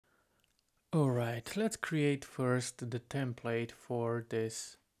Alright, let's create first the template for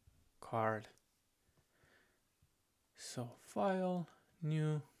this card. So File,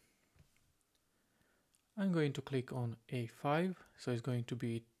 New. I'm going to click on A5, so it's going to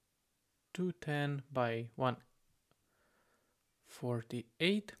be 210 by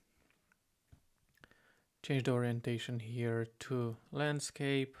 148. Change the orientation here to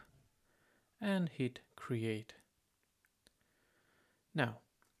landscape and hit create. Now,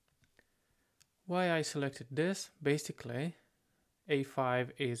 why I selected this? Basically,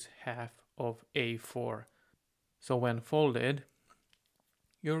 A5 is half of A4. So when folded,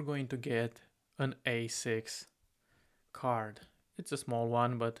 you're going to get an A6 card. It's a small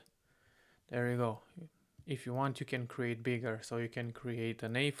one, but there you go. If you want, you can create bigger. So you can create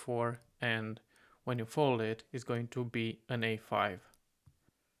an A4, and when you fold it, it's going to be an A5.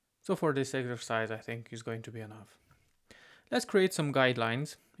 So for this exercise, I think is going to be enough. Let's create some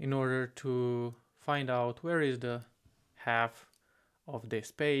guidelines in order to find out where is the half of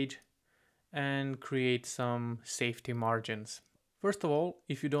this page and create some safety margins. First of all,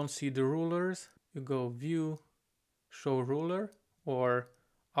 if you don't see the rulers, you go View, Show Ruler, or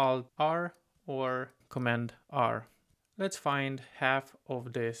Alt-R or Command-R. Let's find half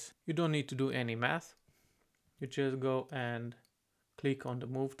of this. You don't need to do any math. You just go and click on the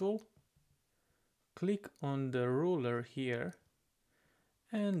Move tool, click on the ruler here,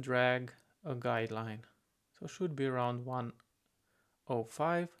 and drag a guideline. So it should be around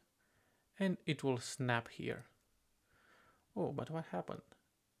 105, and it will snap here. Oh, but what happened?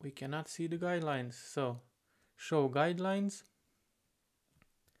 We cannot see the guidelines. So show guidelines.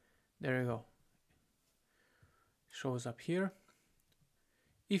 There you go. Shows up here.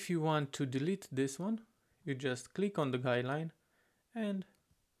 If you want to delete this one, you just click on the guideline and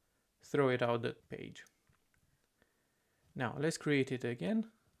throw it out the page. Now let's create it again,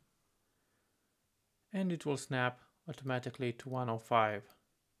 and it will snap automatically to 105.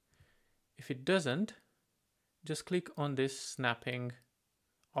 If it doesn't, just click on this snapping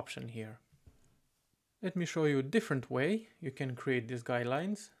option here. Let me show you a different way you can create these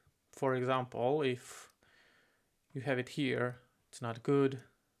guidelines. For example, if you have it here, it's not good,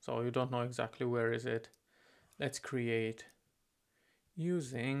 so you don't know exactly where is it. Let's create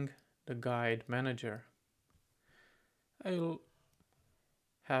using the guide manager. I'll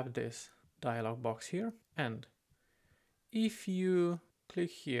have this dialog box here, and if you click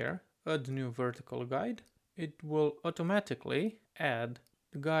here, add new vertical guide, it will automatically add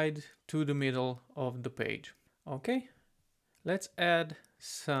the guide to the middle of the page. Okay, let's add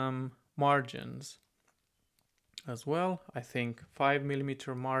some margins as well. I think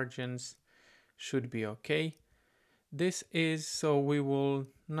 5mm margins should be okay. This is so we will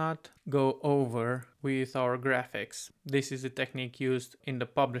not go over with our graphics. This is a technique used in the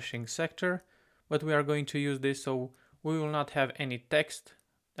publishing sector, but we are going to use this so we will not have any text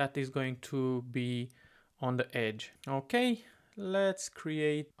that is going to be on the edge. Okay, let's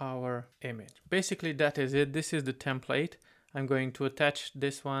create our image. Basically that is it. This is the template. I'm going to attach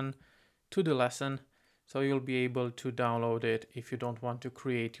this one to the lesson, so you'll be able to download it if you don't want to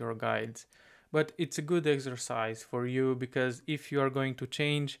create your guides. But it's a good exercise for you, because if you are going to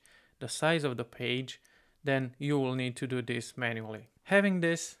change the size of the page, then you will need to do this manually. Having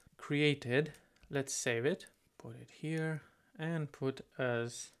this created, let's save it, put it here, and put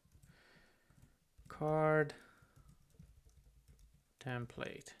as card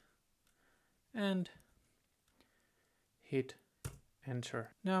template, and hit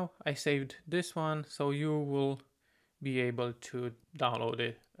enter. Now I saved this one, so you will be able to download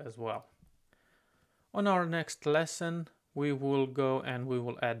it as well. On our next lesson, we will go and we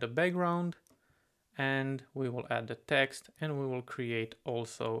will add the background, and we will add the text, and we will create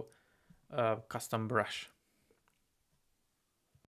also a custom brush.